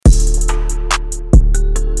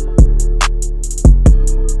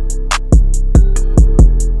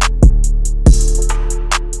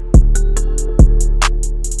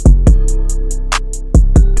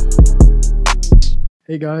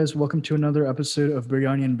Hey guys, welcome to another episode of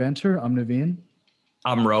Biryani and Banter. I'm Naveen.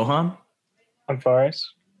 I'm Rohan. I'm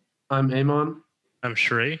Faris. I'm Amon. I'm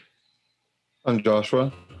Shrey. I'm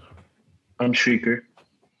Joshua. I'm Shrieker.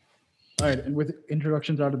 All right, and with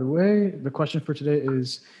introductions out of the way, the question for today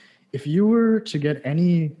is, if you were to get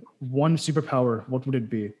any one superpower, what would it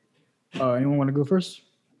be? Anyone want to go first?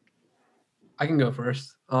 I can go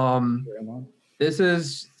first. Amon. This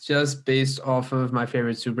is just based off of my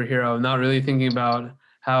favorite superhero. I'm not really thinking about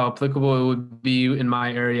how applicable it would be in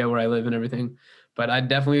my area where I live and everything, but I'd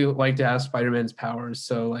definitely like to have Spider-Man's powers.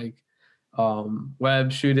 So like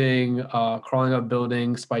web shooting, crawling up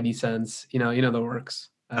buildings, spidey sense, you know the works.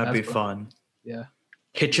 That'd be fun. Yeah.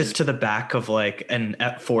 Hitches to the back of like an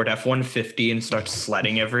Ford F-150 and starts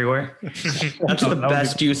sledding everywhere. That's the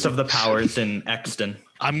best use of the powers in Exton.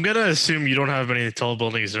 I'm gonna assume you don't have any tall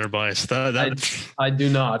buildings nearby. So I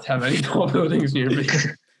do not have any tall buildings near me.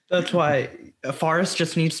 That's why Forrest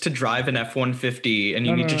just needs to drive an F-150 and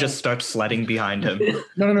you need to just start sledding behind him.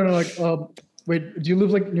 No. Like, wait, do you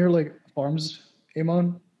live like near like farms,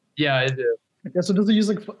 Amon? Yeah, I do. Yeah, so does it use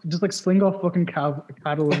like just like sling off fucking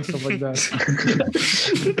cattle and stuff like that?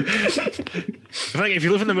 I feel like if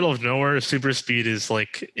you live in the middle of nowhere, super speed is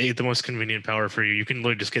like the most convenient power for you. You can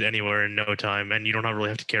literally just get anywhere in no time, and you don't really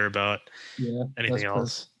have to care about anything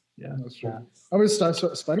else. Yeah, that's true. I mean,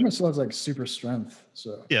 Spider-Man still has like super strength,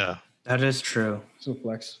 so yeah, that is true. So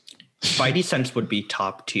flex. Spidey sense would be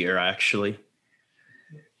top tier, actually.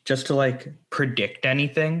 Just to like predict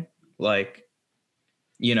anything, like,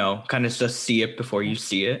 you know, kind of just see it before you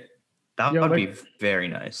see it. That would be very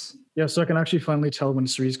nice. Yeah, so I can actually finally tell when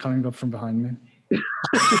Sri's coming up from behind me.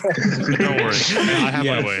 Don't worry, I have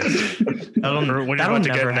my ways. When you're about to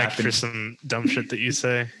get necked for some dumb shit that you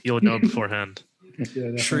say, you'll know beforehand.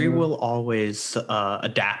 Yeah, Shri will always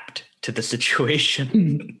adapt to the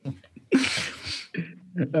situation.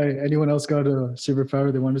 Anyone else got a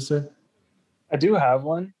superpower they wanted to say? I do have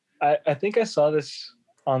one. I think I saw this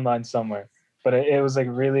online somewhere, but it was like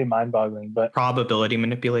really mind-boggling. But probability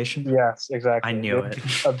manipulation? Yes, exactly. I knew it.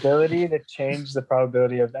 Ability to change the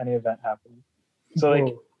probability of any event happening. So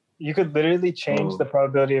like you could literally change the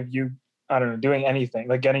probability of you, I don't know, doing anything,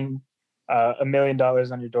 like getting $1 million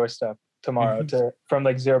on your doorstep tomorrow from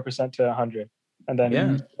like 0% to 100, and then you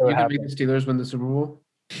can make the Steelers win the Super Bowl.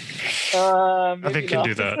 I think you can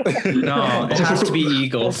do that. No, it has to be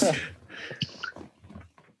Eagles.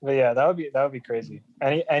 But yeah, that would be crazy.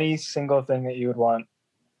 Any single thing that you would want,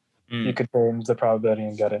 you could change the probability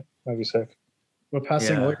and get it. That'd be sick. Well,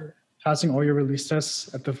 passing all your release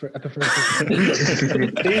tests at the first.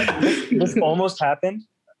 This almost happened,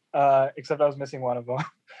 except I was missing one of them.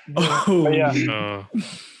 Oh, but yeah.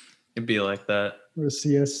 It'd be like that. Or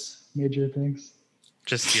CS major things.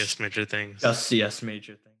 Just CS major things. Just CS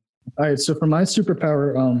major things. All right, so for my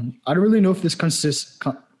superpower, I don't really know if this constitutes.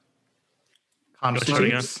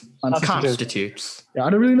 Constitutes. Yeah, I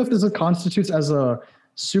don't really know if this constitutes as a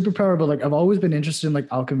superpower, but like I've always been interested in like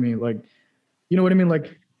alchemy, like, you know what I mean,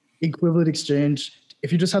 like equivalent exchange.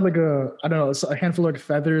 If you just had like a handful of like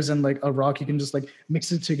feathers and like a rock, you can just like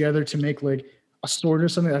mix it together to make like a sword or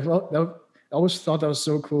something. I always thought that was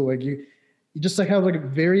so cool. Like you just like have like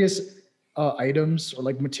various items or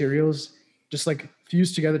like materials just like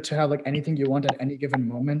fused together to have like anything you want at any given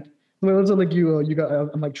moment. Like, let's say like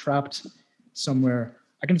I'm like trapped somewhere.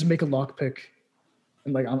 I can just make a lockpick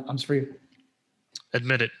and like I'm free.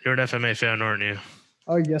 Admit it, you're an FMA fan, aren't you?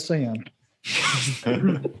 Oh yes, I am.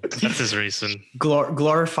 That's his reason.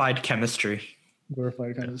 Glorified chemistry.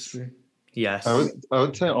 Glorified chemistry. Yes. I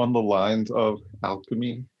would say on the lines of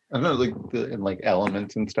alchemy. I don't know, like in like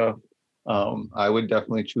elements and stuff. I would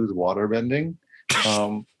definitely choose water bending.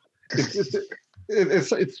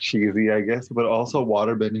 It's cheesy, I guess, but also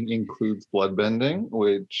water bending includes blood bending,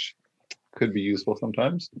 which could be useful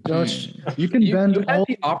sometimes. Josh, you can bend. You had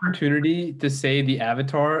the opportunity to say the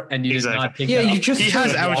Avatar, and you did not take he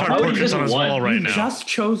has Avatar portraits on his wall right now. You just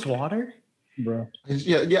chose water, bro.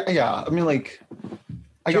 Yeah. I mean, like,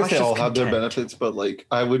 I guess they all have their benefits, but like,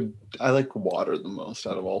 I like water the most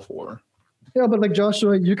out of all four. Yeah, but like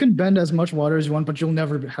Joshua, you can bend as much water as you want, but you'll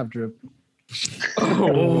never have drip.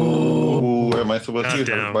 Oh, am I supposed to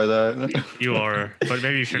be hurt by that? You are, but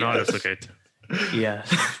maybe if you're not, it's okay. Yeah.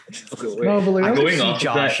 No, but like, I could see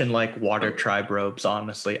Josh in like water tribe robes.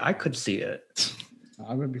 Honestly, I could see it.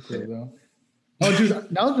 That would be cool though. Oh,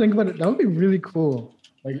 dude, now think about it. That would be really cool.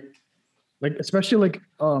 Like especially like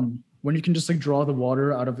when you can just like draw the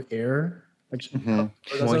water out of air. Like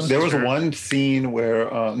there was one scene where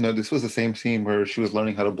this was the same scene where she was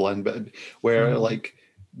learning how to blend bed, where like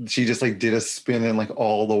she just like did a spin in like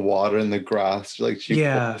all the water and the grass. Like she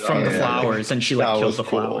from the flowers, and she like killed the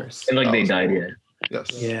flowers. And like That they was died, cool. yeah.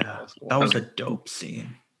 Yes. Yeah, that was a dope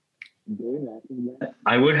scene.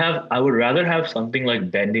 I would rather have something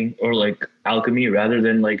like bending or like alchemy rather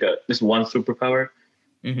than like just one superpower.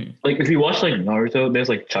 Mm-hmm. Like if you watch like Naruto, there's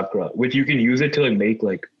like chakra, which you can use it to like make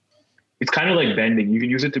like, it's kind of like bending. You can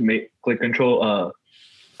use it to make like control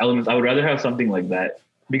elements. I would rather have something like that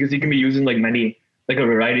because you can be using like a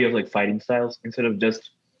variety of like fighting styles instead of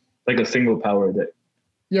just like a single power that's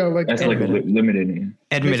like limited.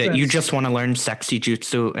 Admit it, you just want to learn sexy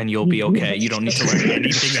jutsu and you'll be okay. You don't need to learn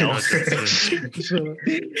anything else.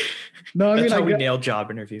 No, I mean, that's how we nail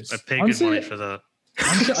job interviews. I pay good money for that.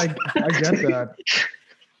 I get that.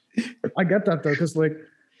 I get that though, because like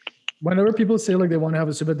whenever people say like they want to have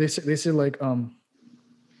a super, they say like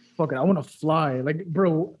fuck it, I want to fly. Like,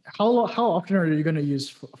 bro, how often are you gonna use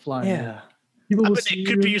flying? Yeah, people will it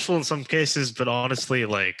could be useful in some cases, but honestly,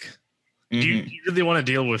 like, do you really want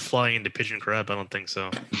to deal with flying into pigeon crap? I don't think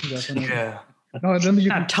so. Definitely. Yeah. No,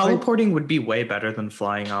 then teleporting would be way better than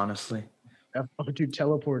flying, honestly. Yeah, fuck you,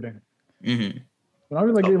 teleporting. Mm-hmm. But I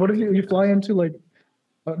mean, like, what if you fly into like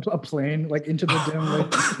a plane, like into the dim,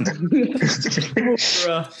 like.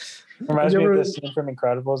 Reminds me of this scene from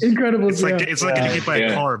Incredibles. It's like getting hit by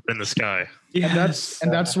a car up in the sky. Yes.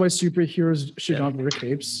 And that's why superheroes should not wear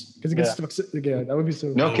capes, because it gets stuck. Yeah, that would be so.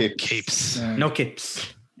 No capes. No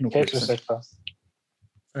capes. Capes are sick though.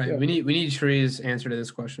 All right, we need Shree's answer to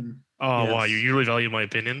this question. Oh wow, you really value my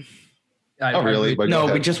opinion? Really?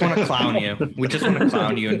 No, we just want to clown you. We just want to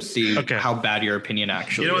clown you and see how bad your opinion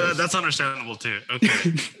actually is. You know, that's understandable too.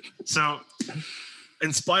 Okay. So,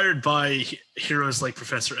 inspired by heroes like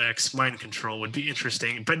Professor X, mind control would be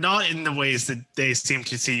interesting, but not in the ways that they seem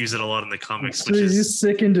to use it a lot in the comics. So you're a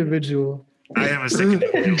sick individual. I am a sick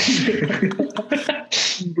individual.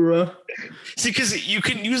 Bruh. See, because you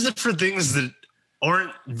can use it for things that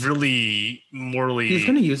aren't really morally. He's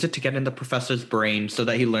going to use it to get in the professor's brain so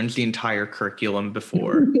that he learns the entire curriculum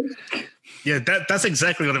before. Yeah, that's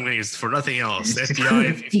exactly what I'm going to use it for. Nothing else.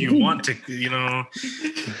 FBI, if you want to,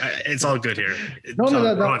 it's all good here.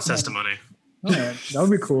 That's testimony. No, that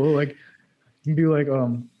would be cool. Like, you can be like,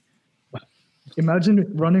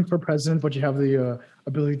 imagine running for president, but you have the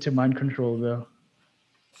ability to mind control, though.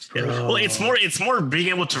 Yeah. Well, it's more being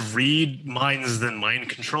able to read minds than mind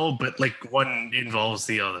control, but like one involves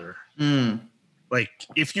the other. Like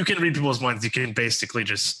if you can read people's minds, you can basically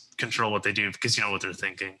just control what they do because you know what they're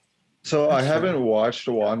thinking. So I haven't watched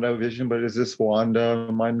WandaVision, but is this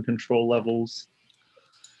Wanda mind control levels?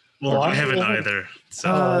 Well, I haven't either. So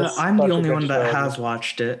I'm the only one that has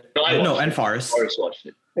watched it. No, and Forrest. Forrest watched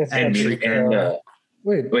it. And Shrieker.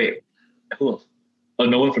 Wait. Who else? Oh,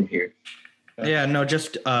 no one from here. Yeah, no,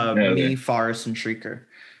 just me, Forrest, and Shrieker.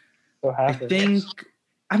 I think,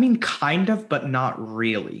 kind of, but not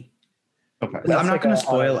really. Okay. I'm not going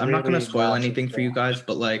to spoil anything for you guys,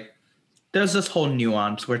 but like, there's this whole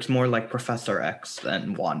nuance where it's more like Professor X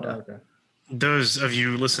than Wanda. Okay. Those of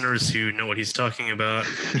you listeners who know what he's talking about,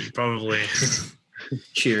 probably.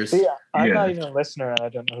 Cheers. Yeah, I'm not even a listener, and I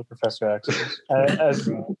don't know who Professor X is. As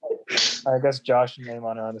I guess Josh and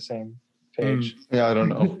Neymar are on the same page. Yeah, I don't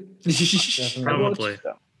know. Probably.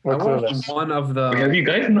 We're I clueless. watched one of the. Have you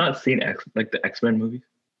guys not seen the X-Men movies?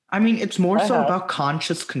 It's more so about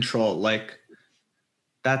conscious control. Like,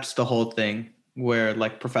 that's the whole thing where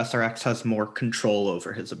like Professor X has more control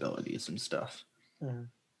over his abilities and stuff.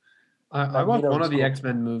 I watched one of the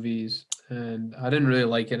X-Men movies and I didn't really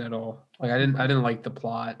like it at all. Like I didn't like the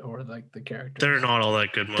plot or like the characters. They're not all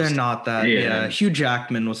that good. They're not that. Yeah. Hugh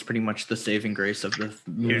Jackman was pretty much the saving grace of the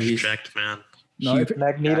movies. Hugh Jackman. No,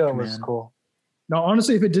 Magneto was cool. No,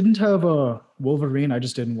 honestly, if it didn't have Wolverine, I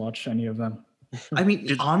just didn't watch any of them.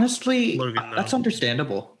 Honestly, Logan, that's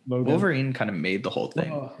understandable. Logan. Wolverine kind of made the whole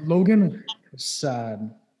thing. Logan was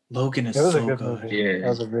sad. Logan is It was so a good good. movie. Yeah. That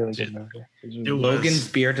was a really good movie. Logan's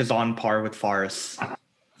beard is on par with Forrest.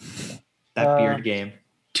 That beard game,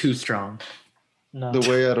 too strong. No. The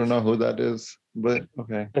way I don't know who that is, but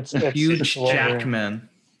okay. It's Huge Wolverine. Jackman.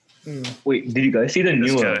 Wait, did you guys see the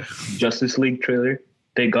new Justice League trailer?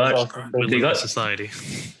 They got We live in a society.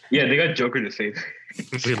 they got Joker to save.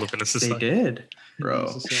 We live in a They society. did, bro.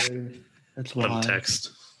 That's Let him wild.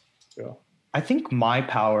 text. Yeah. I think my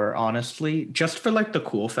power, honestly, just for like the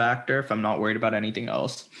cool factor, if I'm not worried about anything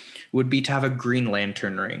else, would be to have a Green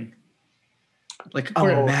Lantern ring. Like,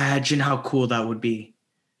 imagine how cool that would be.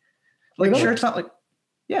 Like, sure, it's not like,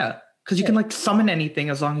 because you can like summon anything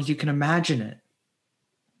as long as you can imagine it.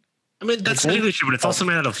 That's technically true, but it's also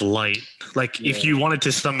made out of light. Like, if you wanted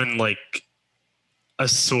to summon like a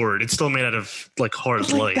sword. It's still made out of like hard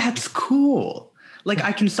But, like, light. that's cool. Like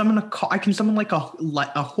I can summon like a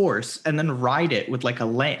horse and then ride it with like a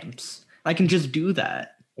lamps. I can just do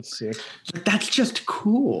that. That's sick. Like, that's just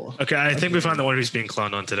cool. Okay, I think we found the one who's being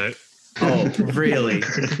clowned on today. Oh, really?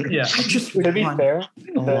 Yeah. I just To be want- fair,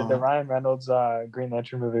 the Ryan Reynolds Green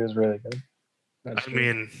Lantern movie was really good. That's I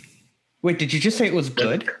mean, Wait, did you just say it was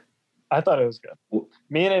good? I thought it was good.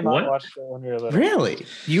 Me and Amon What? watched it when we were little. Really?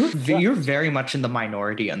 You're very much in the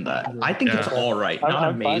minority in that. I think it's Yeah. all right, I'm not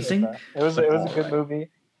fine with amazing. that. It was a good movie.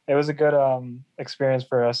 It was a good experience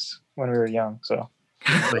for us when we were young. So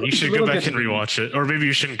like, you should go back and rewatch it, or maybe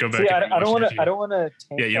you shouldn't go back. see, and I don't rewatch want it to. if I don't want to.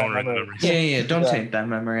 Yeah, you don't remember the memories. Yeah, don't Yeah. take that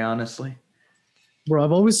memory, honestly. Bro,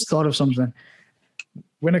 I've always thought of something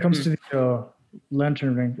when it comes to the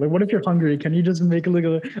lantern ring. Like, what if you're hungry? Can you just make like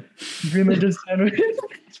a Green Lantern sandwich?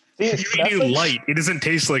 See, You that's need like- light. It doesn't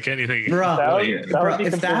taste like anything. Bruh, That would, Yeah. that bruh, would be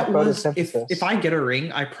if considered that was photosynthesis. if I get a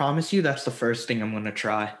ring, I promise you that's the first thing I'm gonna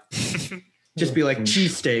try. Just be like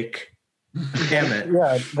cheesesteak. Damn it.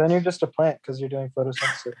 Yeah, then you're just a plant because you're doing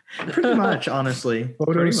photosynthesis. Pretty much, honestly.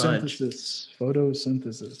 Pretty much.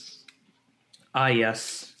 Photosynthesis. Ah,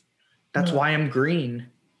 yes. That's why I'm green.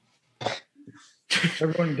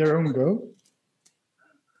 Everyone get their own go.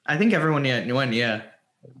 I think everyone went, yeah.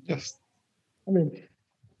 Yes. I mean,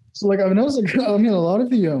 so like I've noticed, like, I mean, a lot of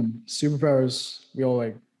the superpowers we all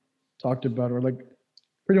like talked about were like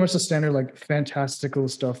pretty much the standard like fantastical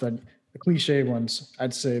stuff, that the cliche ones,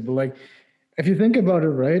 I'd say. But like, if you think about it,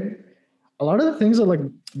 right, a lot of the things that like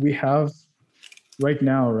we have right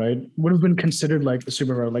now, right, would have been considered like a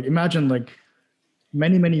superpower. Like, imagine like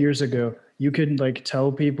many years ago, you could like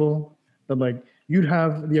tell people that like you'd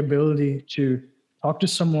have the ability to talk to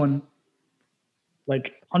someone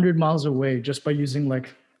like 100 miles away just by using like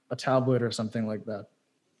a tablet or something like that.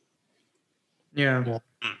 Yeah.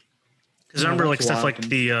 Because I remember like that's stuff wild. like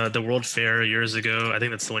the World Fair years ago. I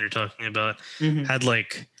think that's the one you're talking about. Mhm. Had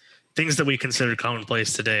like things that we consider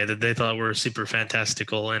commonplace today that they thought were super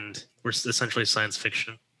fantastical and were essentially science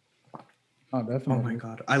fiction. Oh, Oh definitely. my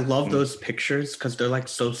god. I love those pictures because they're like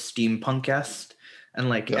so steampunk-esque and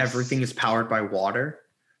like Yes. everything is powered by water.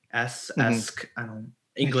 Esque. I don't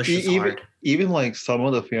English is even, hard. even like some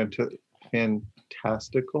of the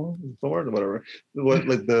fantastical is the word or whatever, what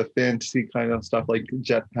like the fantasy kind of stuff, like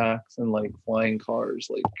jetpacks and like flying cars,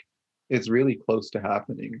 like it's really close to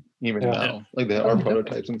happening even Yeah. now. Like there are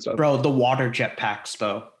prototypes and stuff. Bro, the water jetpacks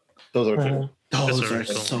though. Those are cool. Those That's are very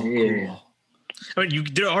cool. so Yeah. cool. I mean,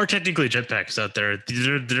 there are technically jetpacks out there.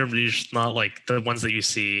 They're just not like the ones that you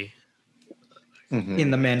see. Mhm.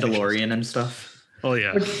 In the Mandalorian and stuff. Oh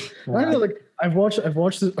yeah, Like, I don't know, like I've watched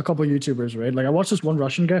a couple of YouTubers, right? Like I watched this one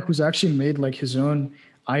Russian guy who's actually made like his own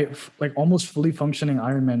like almost fully functioning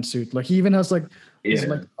Iron Man suit. Like he even has like his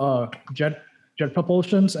Yeah. like jet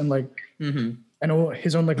propulsions and like Mm-hmm. and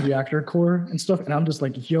his own like reactor core and stuff. And I'm just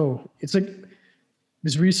like, yo, it's like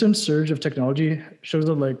this recent surge of technology shows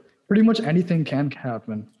that like pretty much anything can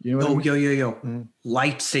happen. You know what I Oh, mean? yo. Mm.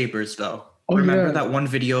 Lightsabers though. Oh, Remember yeah. that one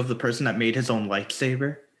video of the person that made his own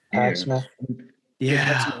lightsaber? Hacksmith.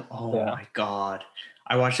 Yeah. Oh Yeah. my god.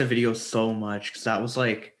 I watched the video so much because that was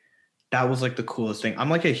like the coolest thing. I'm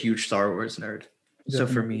like a huge Star Wars nerd. So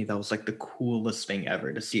for me, that was like the coolest thing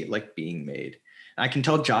ever to see it like being made. I can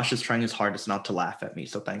tell Josh is trying his hardest not to laugh at me.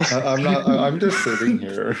 So thanks. I'm not. I'm just sitting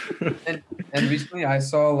here. And recently I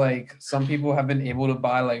saw like some people have been able to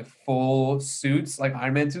buy like full suits, like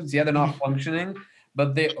Iron Man suits. Yeah, they're not functioning,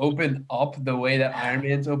 but they open up the way that Iron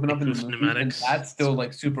Man's open up in the With movie. And pneumatics. that's still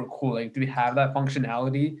like super cool. Like, do we have that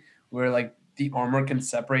functionality where like the armor can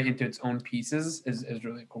separate into its own pieces is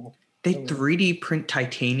really cool. They 3D print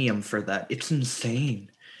titanium for that. It's insane.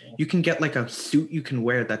 You can get like a suit you can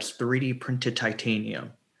wear that's 3D printed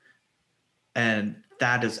titanium. And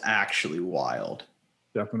that is actually wild.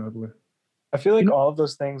 Definitely. I feel like You know- all of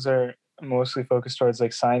those things are mostly focused towards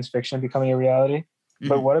like science fiction becoming a reality.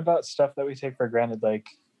 But Mhm. what about stuff that we take for granted, like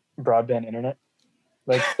broadband internet?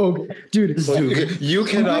 Like Oh, dude. You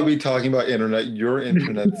cannot be talking about internet. Your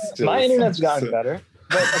internet's still my internet's gotten better,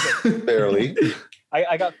 but okay, barely.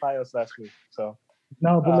 I got FiOS last week, so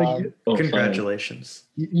No, but like, Oh, Congratulations.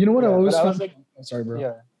 you know what I yeah, always but I found? was like, Oh, sorry, bro.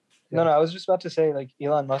 yeah. No, I was just about to say like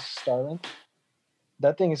Elon Musk's Starlink.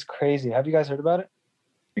 That thing is crazy. Have you guys heard about it?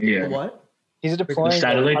 Yeah. What? He's The deploying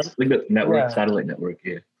satellites, like the network, Yeah. satellite network.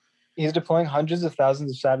 Yeah. He's deploying hundreds of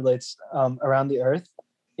thousands of satellites around the Earth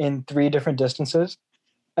in 3 different distances,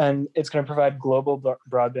 and it's going to provide global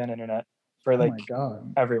broadband internet for Oh like my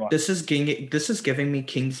god. everyone. This is giving me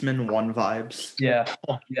Kingsman 1 vibes. Yeah.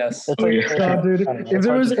 Yes. It's Oh, like, yeah. it's God, like- dude. I don't know, If it's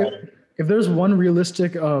there hard was to fathom. if there's one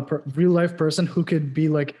realistic real life person who could be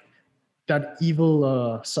like that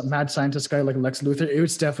evil mad scientist guy like Lex Luthor, it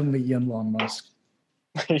was definitely Elon Musk.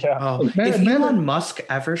 Yeah. Oh, if Elon Musk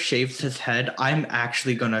ever shaves his head, I'm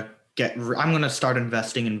actually gonna I'm gonna start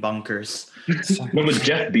investing in bunkers. No, but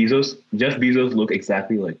Jeff Bezos look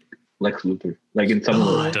exactly like Lex Luthor, like in some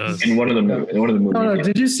of does. in one of the movies. No,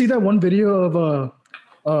 did you see that one video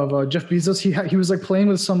of Jeff Bezos? He was like playing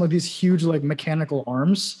with some of these huge like mechanical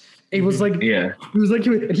arms. It was like Yeah. He was like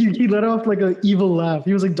he let off like an evil laugh.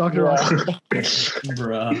 He was like Dr. Octopus.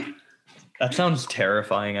 Bruh. That sounds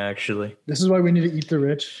terrifying, actually. This is why we need to eat the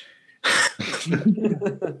rich.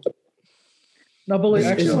 No, but like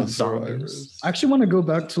actually I actually want to go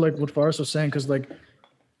back to like what Faris was saying, because like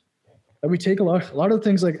that we take a lot of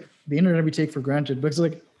things like the internet we take for granted, because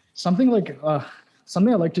like something I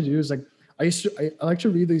like to do is like I like to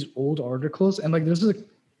read these old articles, and like there's like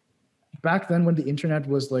back then when the internet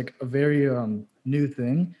was like a very new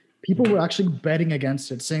thing, people were actually betting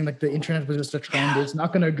against it, saying like the internet was just a trend, it's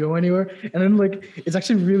not going to go anywhere. And then like it's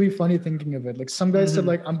actually really funny thinking of it. Like some guys said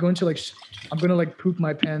like I'm going to poop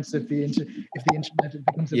my pants if the internet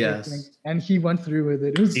becomes a big thing, and he went through with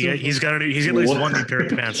it. He's got at least one new pair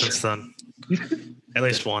of pants since then. At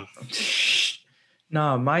least one.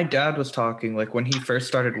 No, my dad was talking like when he first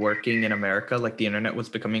started working in America, like the internet was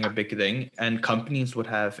becoming a big thing, and companies would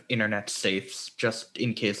have internet safes just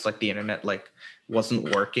in case like the internet like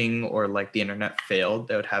wasn't working or like the internet failed.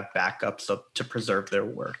 They would have backups up to preserve their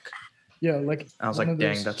work. Yeah, like I was like,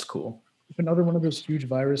 dang, that's cool. If another one of those huge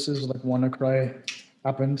viruses like WannaCry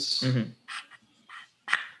happens.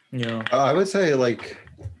 Yeah, I would say like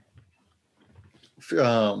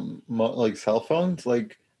cell phones.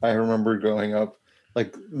 Like I remember growing up,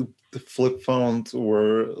 like the flip phones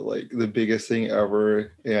were like the biggest thing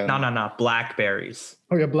ever. And no, Blackberries.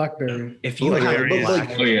 Oh yeah, BlackBerry. If you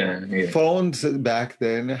had phones back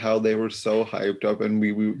then, how they were so hyped up, and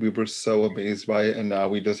we were so amazed by it, and now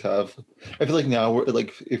we just have. I feel like now we're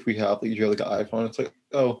like if you have like an iPhone, it's like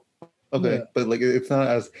oh, okay, but like it's not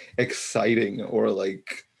as exciting or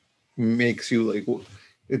like makes you like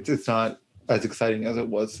it's not as exciting as it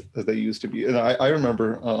was as they used to be. And I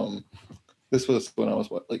remember this was when I was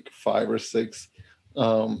like 5 or 6.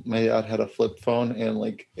 My dad had a flip phone, and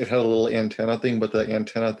like it had a little antenna thing, but the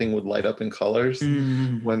antenna thing would light up in colors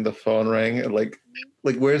when the phone rang. And like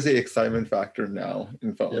where's the excitement factor now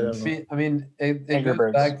in phones? Yeah. I mean it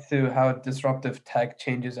goes back to how disruptive tech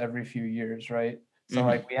changes every few years, right? So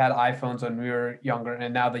like we had iPhones when we were younger,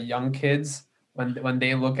 and now the young kids, when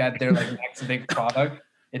they look at their like next big product,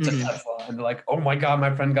 it's a Tesla, and they're like, oh my god,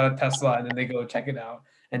 my friend got a Tesla, and then they go check it out,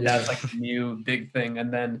 and that's like a new big thing.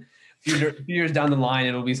 And then a few years down the line,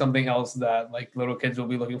 it'll be something else that like little kids will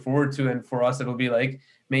be looking forward to, and for us it'll be like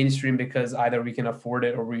mainstream because either we can afford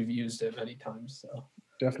it or we've used it many times. So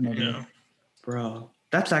definitely, bro,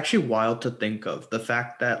 that's actually wild to think of, the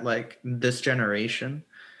fact that like this generation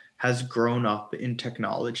has grown up in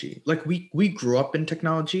technology. Like we grew up in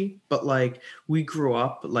technology, but like we grew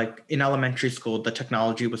up like in elementary school, the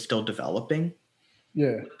technology was still developing.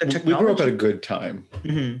 Yeah, we grew up at a good time.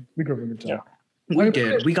 We grew up at a good time. Yeah. We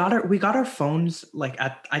did. We got our phones like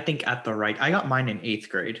I think at the right. I got mine in 8th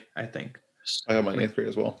grade. I think. I got my 8th grade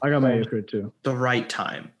as well. I got my 8th grade too. The right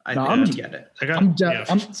time. I think to get it. I got I'm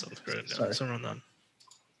 7th grade. Yeah, somewhere on that.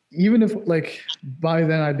 Even if like by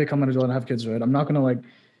then I become an adult and have kids, right? I'm not gonna like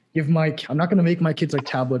I'm not gonna make my kids like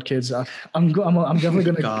tablet kids. I'm definitely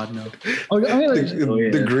gonna. God no. I mean, like,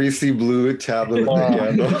 the greasy blue tablet with the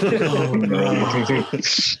candle.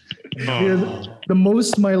 The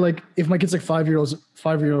most if my kid's like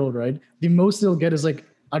 5-year-old, right? The most they'll get is like,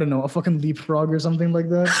 I don't know, a fucking leapfrog or something like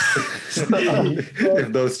that.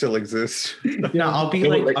 If those still exist. Yeah, I'll be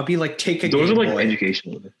like take a those Game are like Boy.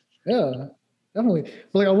 educational. Yeah, definitely.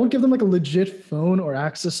 But like I won't give them like a legit phone or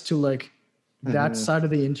access to like that side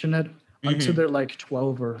of the internet until they're like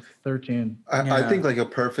 12 or 13. I think like a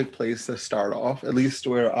perfect place to start off, at least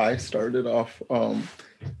where I started off, at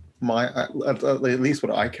least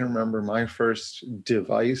what I can remember, my first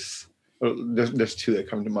device, there's 2 that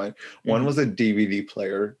come to mind. One was a DVD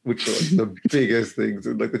player, which were like the biggest things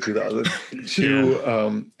in like the 2000s.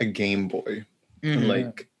 2, a Game Boy, and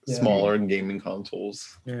like smaller gaming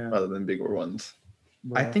consoles rather than bigger ones.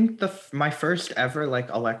 I think my first ever like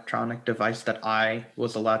electronic device that I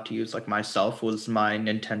was allowed to use like myself was my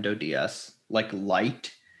Nintendo DS, like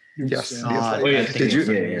light. Yes. Did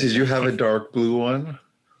you have a dark blue one?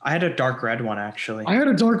 I had a dark red one actually. I had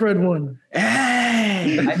a dark red one.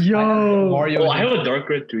 Hey, yo! I have a dark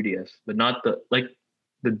red 3DS, but not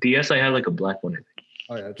the DS. I had like a black one.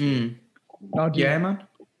 Oh yeah. True. Yeah, man.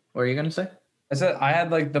 What are you gonna say? I said I had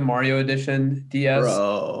like the Mario Edition DS.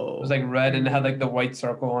 Bro. was like red and it had like the white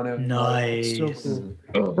circle on it. Nice. So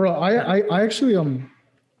cool. Bro, I actually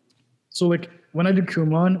so like when I did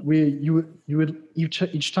Kumon, you would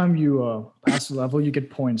each time you pass the level, you get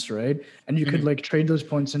points, right? And you could like trade those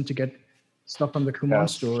points in to get stuff from the Kumon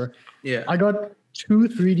store. Yeah. I got 2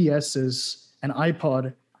 3DSs, an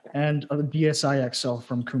iPod, and a DSi XL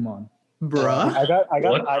from Kumon. Bruh. I got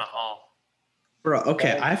What an the iPod. hell? Bro,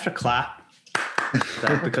 okay, I have to clap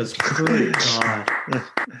that because good God,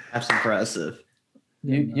 that's impressive.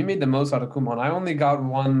 You made the most out of Kumon. I only got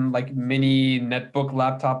one like mini netbook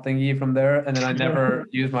laptop thingy from there, and then I never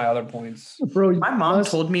used my other points. Bro, My mom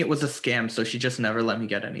told me it was a scam, so she just never let me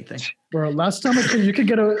get anything. Bro, last time I checked, you could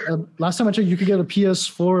get a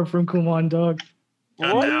PS4 from Kumon, dog.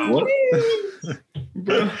 God damn. What?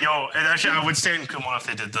 Yo, and actually, I would stay in Kumon if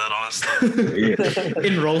they did that, honestly.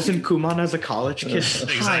 Enrolls in Kumon as a college kid.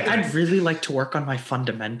 Exactly. Hi, I'd really like to work on my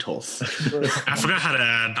fundamentals. I forgot how to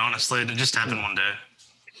add, honestly. It just happened one day.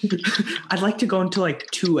 I'd like to go into like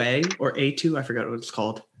 2A or A2. I forgot what it's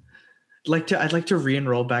called. I'd like to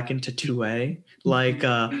re-enroll back into 2A, like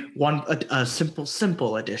a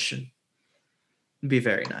simple edition. It'd be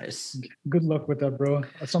very nice. Good luck with that, bro.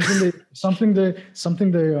 Something they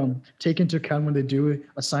take into account when they do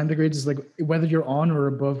assign the grades is like whether you're on or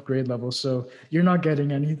above grade level. So you're not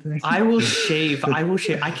getting anything. I will shave. I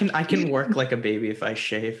can work like a baby if I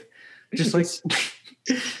shave. Just like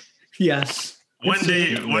yes. One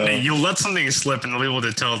day you'll let something slip and they'll be able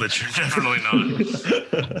to tell that you're definitely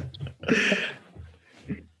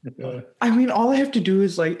not. I mean, all I have to do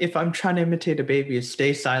is like if I'm trying to imitate a baby is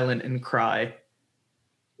stay silent and cry.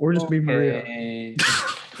 Or just be Maria.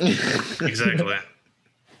 Exactly.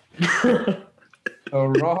 So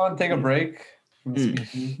Rohan, take a break from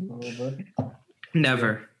speaking a little bit.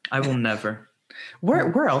 Never. I will never.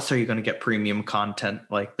 Where else are you going to get premium content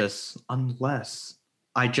like this unless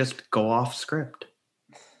I just go off script?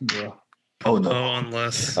 Yeah. Oh no. Oh,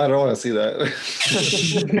 unless I don't want to see that.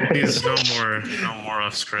 please no more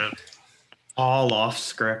off script. All off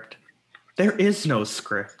script. There is no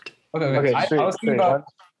script. Okay. I was thinking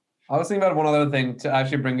straight. about one other thing to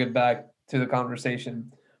actually bring it back to the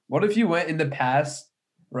conversation. What if you went in the past,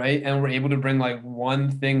 right, and were able to bring like one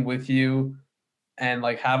thing with you and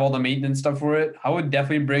like have all the maintenance stuff for it? I would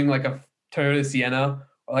definitely bring like a Toyota Sienna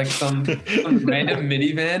or like some random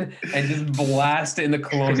minivan and just blast it in the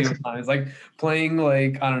colonial times, like playing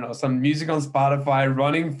like I don't know some music on Spotify,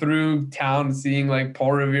 running through town, seeing like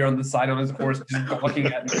Paul Revere on the side on his horse, just gawking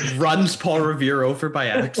at me. Runs Paul Revere over by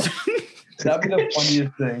accident. That'd be the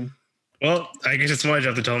funniest thing. Well, I guess it's my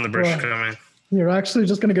job to tell them the bridge is coming. You're actually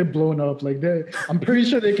just gonna get blown up. Like I'm pretty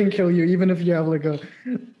sure they can kill you even if you have like a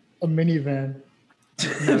minivan.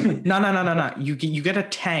 No. You get a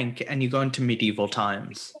tank and you go into medieval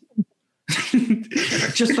times.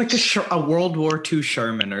 Just like a World War II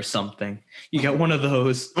Sherman or something. You get one of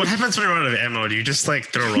those. What happens when you run out of ammo? Do you just like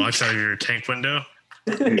throw rocks out of your tank window?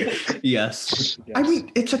 Yes. I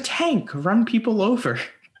mean, it's a tank. Run people over.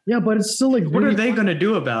 Yeah, but it's still like What are they gonna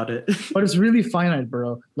do about it? But it's really finite,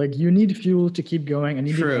 bro. Like you need fuel to keep going, and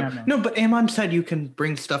you need ammo. No, but Amon said you can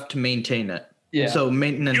bring stuff to maintain it. Yeah. So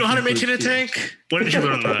maintenance. You know how to maintain a includes tank? When did you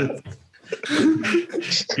learn that?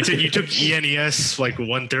 You took ENES like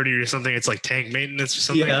 130 or something. It's like tank maintenance or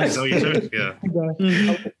something. Yes. Is that what you took? Yeah.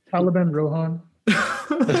 Taliban Rohan.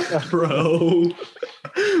 Bro.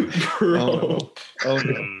 Oh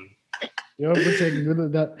no. Yo, we're taking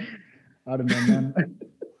that. I don't know, man.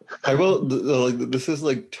 I will like this is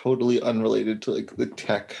like totally unrelated to like the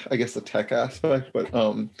tech, I guess the tech aspect, but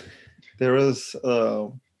there was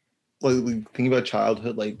like thinking about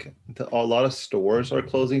childhood, like a lot of stores are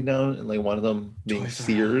closing down, and like one of them being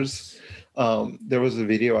Sears. There was a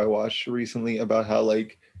video I watched recently about how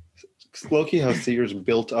like low-key how Sears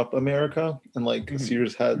built up America, and like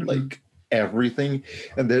Sears had like everything,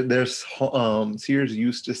 and there's Sears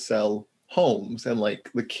used to sell homes and like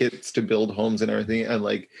the kits to build homes and everything, and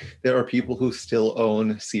like there are people who still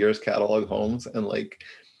own Sears catalog homes, and like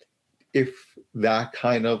if that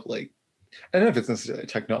kind of like I don't know if it's necessarily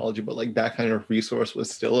technology, but like that kind of resource was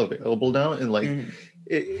still available now, and like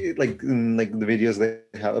it like in, like the videos they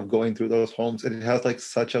have of going through those homes, it has like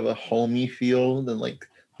such of a homey feel than like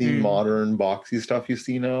the modern boxy stuff you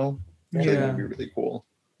see now. So that'd be really cool.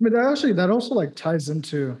 But that also like ties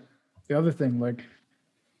into the other thing, like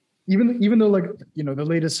even though like you know the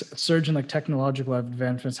latest surge in like technological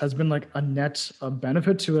advancements has been like a net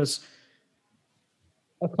benefit to us,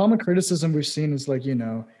 a common criticism we've seen is like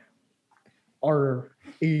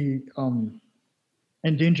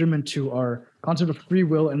endangerment to our concept of free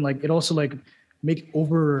will, and like it also like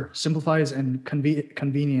oversimplifies and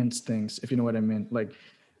convenience things, if you know what I mean. Like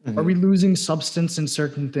Are we losing substance in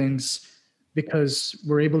certain things because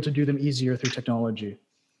we're able to do them easier through technology?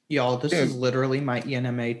 Y'all, this is literally my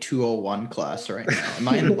ENMA 201 class right now. Am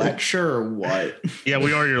I in lecture or what? Yeah,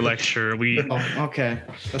 we are your lecturer. Okay.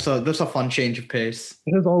 That's a fun change of pace.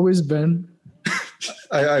 It has always been.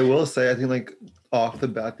 I will say, I think like off the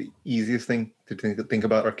bat, the easiest thing to think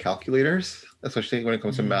about are calculators, especially when it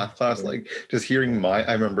comes to math class. Like just hearing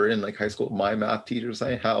I remember in like high school, my math teachers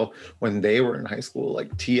saying how when they were in high school,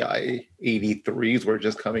 like TI 83s were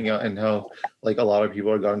just coming out, and how like a lot of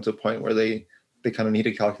people are gotten to a point where they kind of need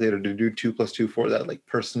a calculator to do 2 + 2 for that like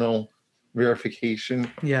personal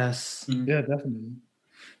verification. Yes. Yeah, definitely.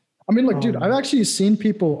 I mean, like, dude, I've actually seen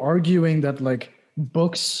people arguing that like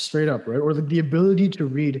books straight up, right? Or like the ability to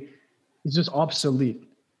read is just obsolete.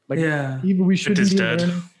 Like, even we shouldn't be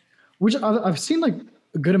learning. Which I've seen like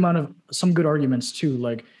a good amount of some good arguments too.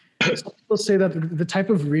 Like, some people say that the type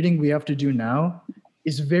of reading we have to do now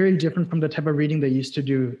is very different from the type of reading they used to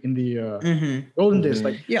do in the olden days.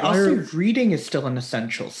 Like, I'll say reading is still an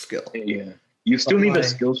essential skill. Yeah, you still need the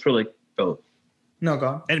skills for like no, go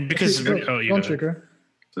on. And because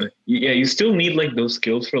yeah, you still need like those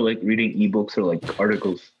skills for like reading ebooks or like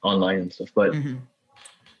articles online and stuff. But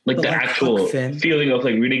like the actual feeling of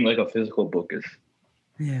like reading like a physical book is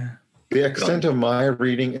the extent of my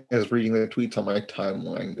reading is reading the tweets on my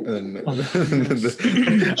timeline, and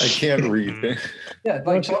I can't read. Yeah,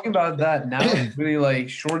 like talking about that now, it's really like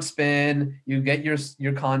short span. You get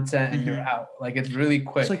your content and you're out. Like it's really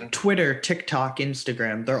quick. It's like Twitter, TikTok,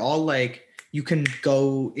 Instagram. They're all like you can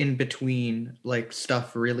go in between like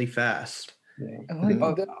stuff really fast. Yeah. I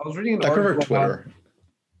was reading an article about Twitter.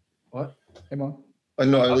 What? Hey, Mom.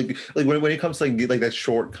 No, like when it comes to like that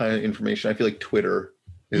short kind of information, I feel like Twitter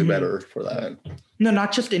is better for that. No,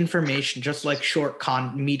 not just information, just like short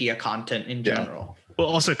media content in general. Well,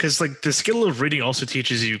 also because like the skill of reading also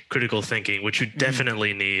teaches you critical thinking, which you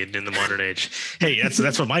definitely need in the modern age. Hey,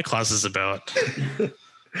 that's what my class is about.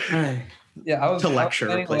 Yeah, I was lecture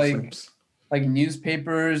replacements. Like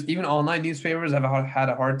newspapers, even online newspapers, have had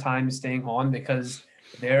a hard time staying on because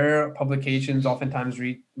their publications oftentimes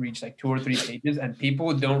reach like 2 or 3 pages, and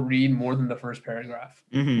people don't read more than the first paragraph.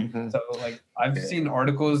 So like I've seen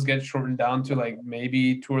articles get shortened down to like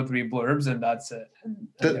maybe 2 or 3 blurbs, and that's it.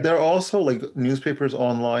 There are also like newspapers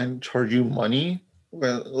online charge you money.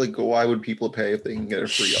 Well, like why would people pay if they can get it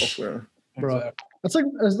free elsewhere? Bro, that's like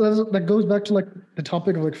that goes back to like the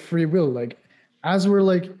topic of like free will. Like as we're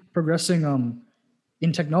like progressing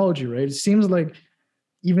in technology, right? It seems like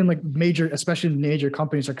even like especially major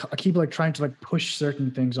companies keep like trying to like push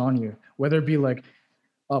certain things on you, whether it be like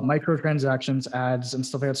microtransactions, ads, and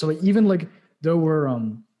stuff like that. So like even like though we're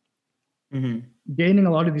gaining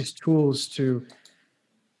a lot of these tools to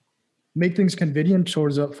make things convenient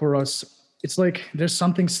for us, it's like there's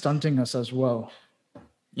something stunting us as well.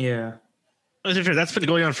 Yeah. That's been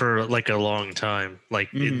going on for like a long time.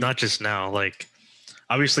 Like not just now. Like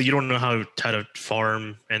obviously you don't know how to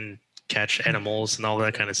farm and catch animals and all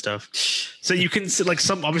that kind of stuff. So you can like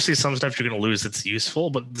some stuff you're gonna lose that's useful,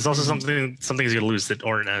 but there's also some things you're gonna lose that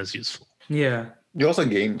aren't as useful. Yeah. You also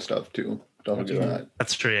gain stuff too. Don't forget that.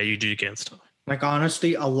 That's true. Yeah, you do gain stuff. Like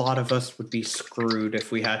honestly, a lot of us would be screwed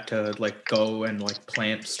if we had to like go and like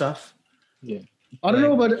plant stuff. Yeah. I don't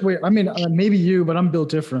know about it. Wait, I mean maybe you, but I'm built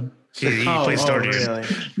different. He plays Stardew. Really?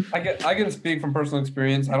 I can speak from personal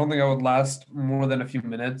experience. I don't think I would last more than a few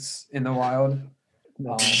minutes in the wild.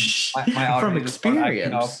 From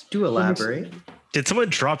experience, do elaborate. Did someone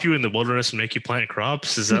drop you in the wilderness and make you plant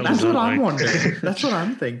crops? That's what I'm wondering. That's what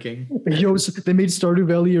I'm thinking. Yo, they made Stardew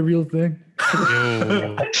Valley a real thing.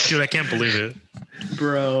 Yo, dude, I can't believe it,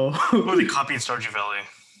 bro. Oh, they copied Stardew Valley.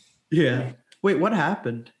 Yeah. Wait, what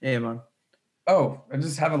happened, Amon? Oh, I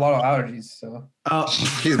just have a lot of allergies, so.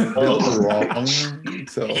 He's built wrong,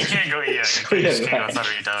 so. You can't go. Yeah, you can't go outside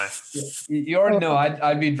or you die. You already know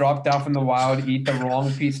I'd be dropped out from the wild, eat the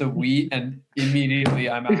wrong piece of wheat, and immediately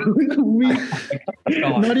I'm out. Wheat.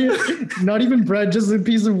 Not even bread, just a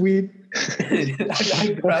piece of wheat.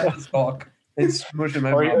 I grab the stalk and smush it in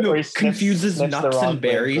my Or mouth. Confuses nuts and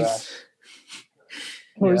berries.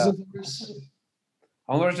 Yeah.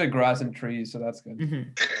 I'm allergic to grass and trees, so that's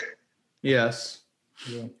good. Yes.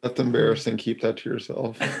 Yeah. That's embarrassing. Keep that to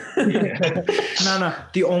yourself. No.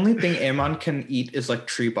 The only thing Amon can eat is like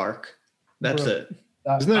tree bark. That's it.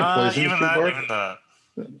 Isn't that poison? Even that.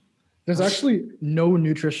 There's actually no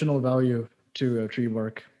nutritional value to tree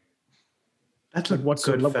bark. That's like a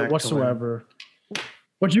whatsoever.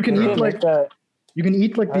 But you can eat like that. You can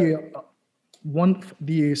eat like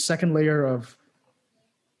the second layer of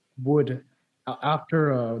wood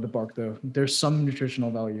after the bark though. There's some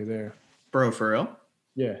nutritional value there. Bro, for real?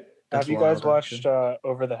 Yeah. That's Have you guys wild, watched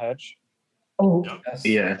Over the Hedge? Oh, Yes.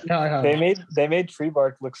 Yeah. yeah, I have. They made tree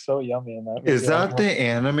bark look so yummy in that movie. Is that the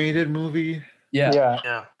animated movie? Yeah. Yeah,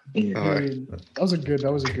 Yeah. Dude, that was a good. it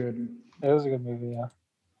was a good movie.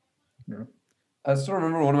 Yeah. I still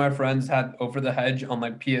remember one of my friends had Over the Hedge on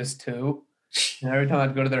like PS2, and every time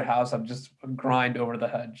I'd go to their house, I'd just grind Over the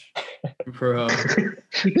Hedge. bro.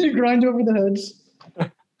 Did you grind over the hedge?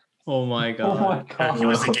 Oh my god. Oh my god! He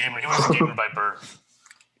was a gamer. He was a gamer by birth.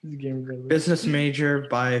 This game is Business major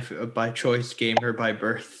by choice, gamer by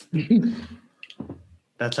birth.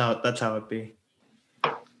 That's how it be.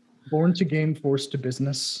 born to game, forced to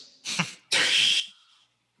business.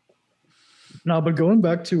 No, but going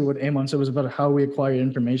back to what Amon said was about how we acquire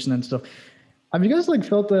information and stuff. Have you guys like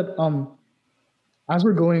felt that as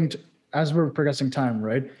we're progressing time,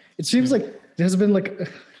 right? It seems like there's been like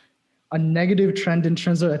a negative trend in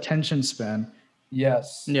terms of attention span.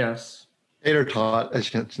 Yes. Yes. Tater tot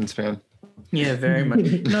attention span. Yeah, very much.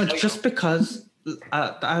 No, just because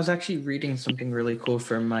I was actually reading something really cool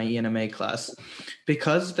from my ENMA class.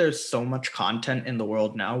 Because there's so much content in the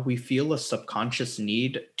world now, we feel a subconscious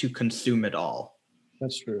need to consume it all.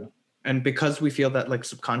 That's true. And because we feel that like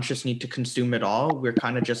subconscious need to consume it all, we're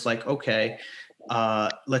kind of just like, okay,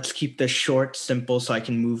 let's keep this short, simple, so I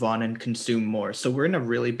can move on and consume more. So we're in a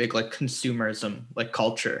really big like consumerism like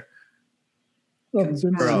culture.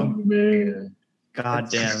 Bro. God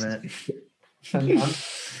damn it.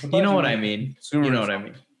 You know what I mean. You know what I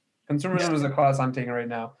mean. Consumerism is a class I'm taking right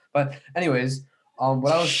now. But anyways,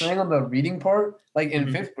 what I was saying on the reading part, like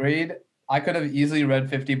in fifth grade, I could have easily read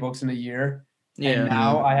 50 books in a year. Yeah. And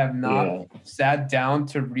now I have not sat down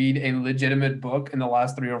to read a legitimate book in the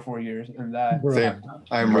last 3 or 4 years. And that Same.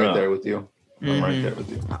 I'm right there with you. I'm right there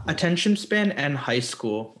with you. Attention span and high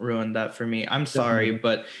school ruined that for me. I'm sorry,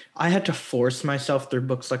 but I had to force myself through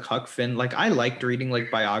books like Huck Finn. Like I liked reading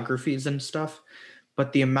like biographies and stuff,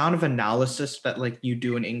 but the amount of analysis that like you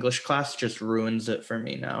do in English class just ruins it for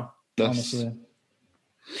me now. Honestly.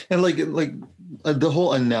 And like the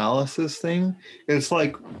whole analysis thing, it's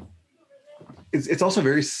like it's also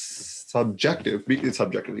very subjective. It's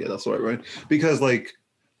subjective, yeah, that's the right word. Because like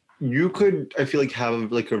you could, I feel like,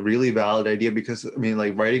 have like a really valid idea, because I mean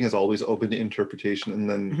like writing is always open to interpretation, and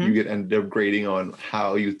then you get ended up grading on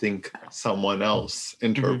how you think someone else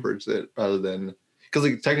interprets it, rather than, because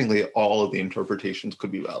like technically all of the interpretations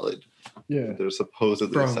could be valid. Yeah. They're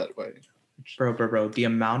supposedly a set way. Bro, the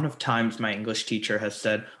amount of times my English teacher has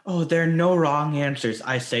said, oh, there are no wrong answers.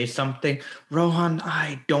 I say something, Rohan,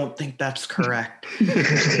 I don't think that's correct. What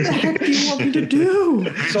the heck do you want me to do? To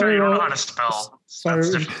be fair, you don't know how to spell. Sorry.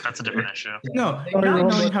 That's a different issue. No, Sorry, not Rohan.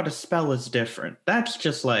 knowing how to spell is different. That's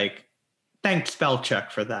just like, thanks spell check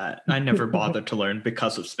for that. I never bothered to learn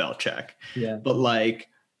because of spell check. Yeah. But like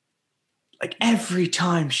every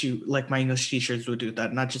time my English teachers would do that,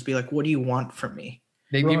 and I'd just be like, what do you want from me?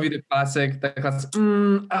 they give you the classic,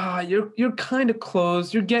 you're kind of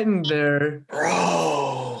close. You're getting there.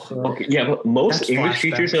 Bro. Okay, yeah, but most That's English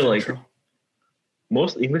teachers are like, central.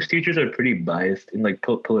 most English teachers are pretty biased in like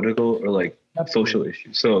political or like social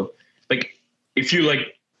issues. So like if you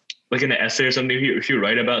like an essay or something, if you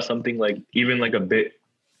write about something like even like a bit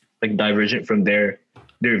like divergent from their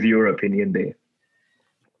view or opinion, they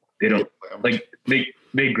don't like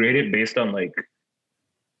they grade it based on like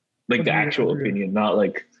the actual opinion, not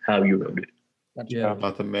like how you wrote it. Yeah.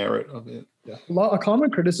 Not the merit of it. Yeah. A common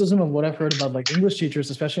criticism of what I've heard about like English teachers,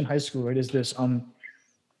 especially in high school, right, is this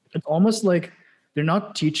it's almost like they're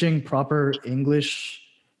not teaching proper English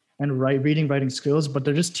and writing skills, but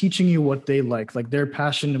they're just teaching you what they like their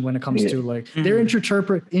passion when it comes to like their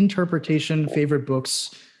interpretation, favorite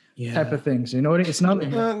books, type of things. You know what I mean? It's not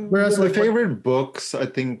whereas the like favorite books, I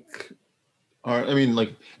think, are, I mean,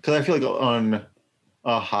 like, because I feel like on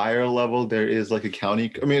a higher level there is like a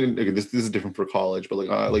county, I mean, this is different for college, but like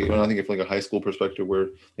when I think of like a high school perspective where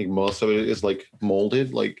like most of it is like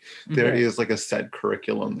molded, like there is like a set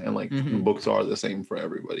curriculum, and like books are the same for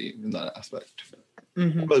everybody in that aspect.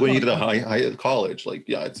 But when you get to high college, like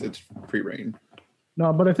it's pre-reign.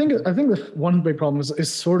 No, but I think the one big problem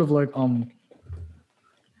is sort of like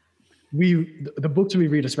the books we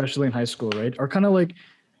read, especially in high school, right, are kind of like,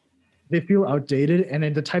 they feel outdated, and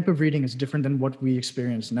the type of reading is different than what we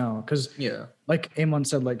experience now. Because like Amon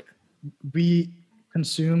said, like we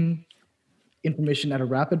consume information at a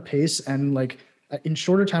rapid pace and like in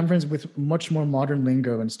shorter time frames with much more modern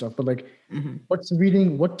lingo and stuff. But like what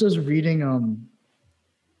does reading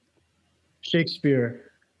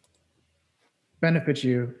Shakespeare benefit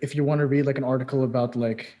you if you want to read like an article about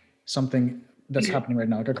like something that's happening right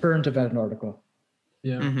now, like a current event article?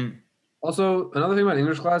 Yeah. Also, another thing about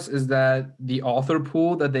English class is that the author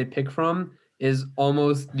pool that they pick from is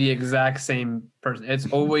almost the exact same person.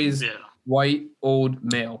 It's always white, old,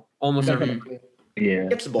 male. Almost every. Definitely. Yeah.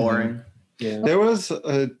 It's boring. Yeah. There was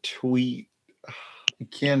a tweet. I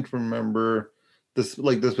can't remember the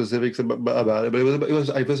specifics about it, but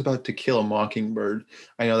it was about To Kill a Mockingbird.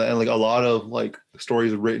 I know that, and like a lot of like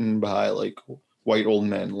stories written by like white old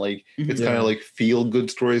men. Like it's kind of like feel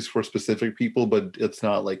good stories for specific people, but it's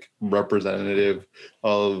not like representative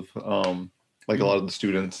of like a lot of the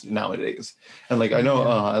students nowadays. And like I know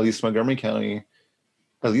at least Montgomery County,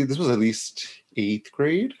 at least this was at least 8th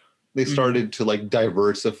grade. They started to like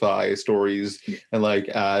diversify stories and like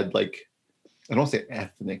add like, I don't say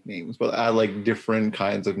ethnic names, but add like different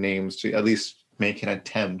kinds of names to at least make an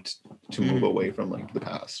attempt to move away from like the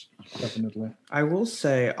past. Definitely. I will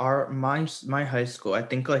say my high school, I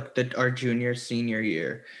think like our junior, senior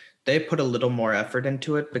year, they put a little more effort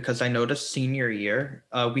into it, because I noticed senior year,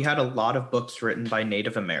 we had a lot of books written by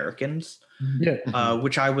Native Americans. Yeah.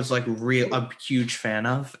 Which I was like a huge fan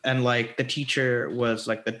of. And like the teacher was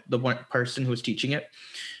like the one person who was teaching it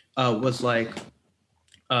was like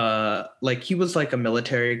he was like a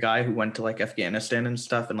military guy who went to like Afghanistan and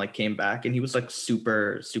stuff and like came back, and he was like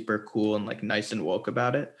super, super cool and like nice and woke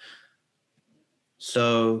about it.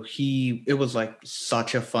 So it was like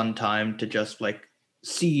such a fun time to just like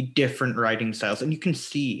see different writing styles, and you can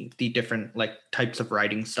see the different like types of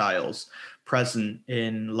writing styles present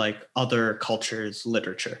in like other cultures'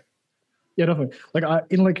 literature. Yeah, definitely. Like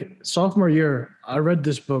in like sophomore year, I read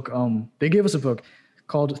this book. They gave us a book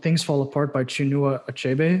called "Things Fall Apart" by Chinua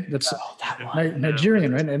Achebe. That's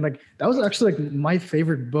Nigerian, right? And like that was actually like my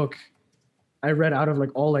favorite book I read out of like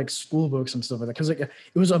all like school books and stuff like that, because like it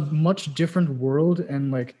was a much different world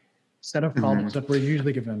and like set of problems that we're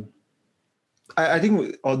usually given. I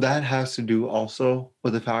think all that has to do also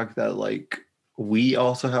with the fact that like we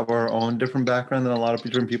also have our own different background than a lot of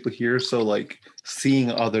different people here. So like seeing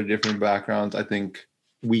other different backgrounds, I think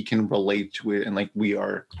we can relate to it, and like we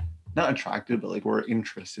are not attracted, but like we're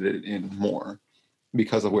interested in more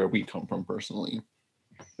because of where we come from personally.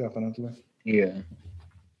 Definitely. Yeah.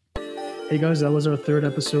 Hey guys, that was our 3rd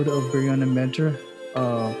episode of Biryani and Banter.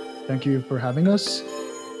 Thank you for having us.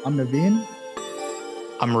 I'm Naveen.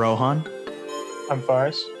 I'm Rohan. I'm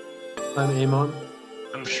Faris. I'm Amon.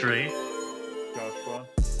 I'm Shri. Joshua.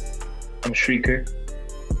 I'm Shrieker.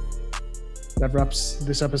 That wraps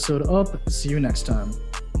this episode up. See you next time.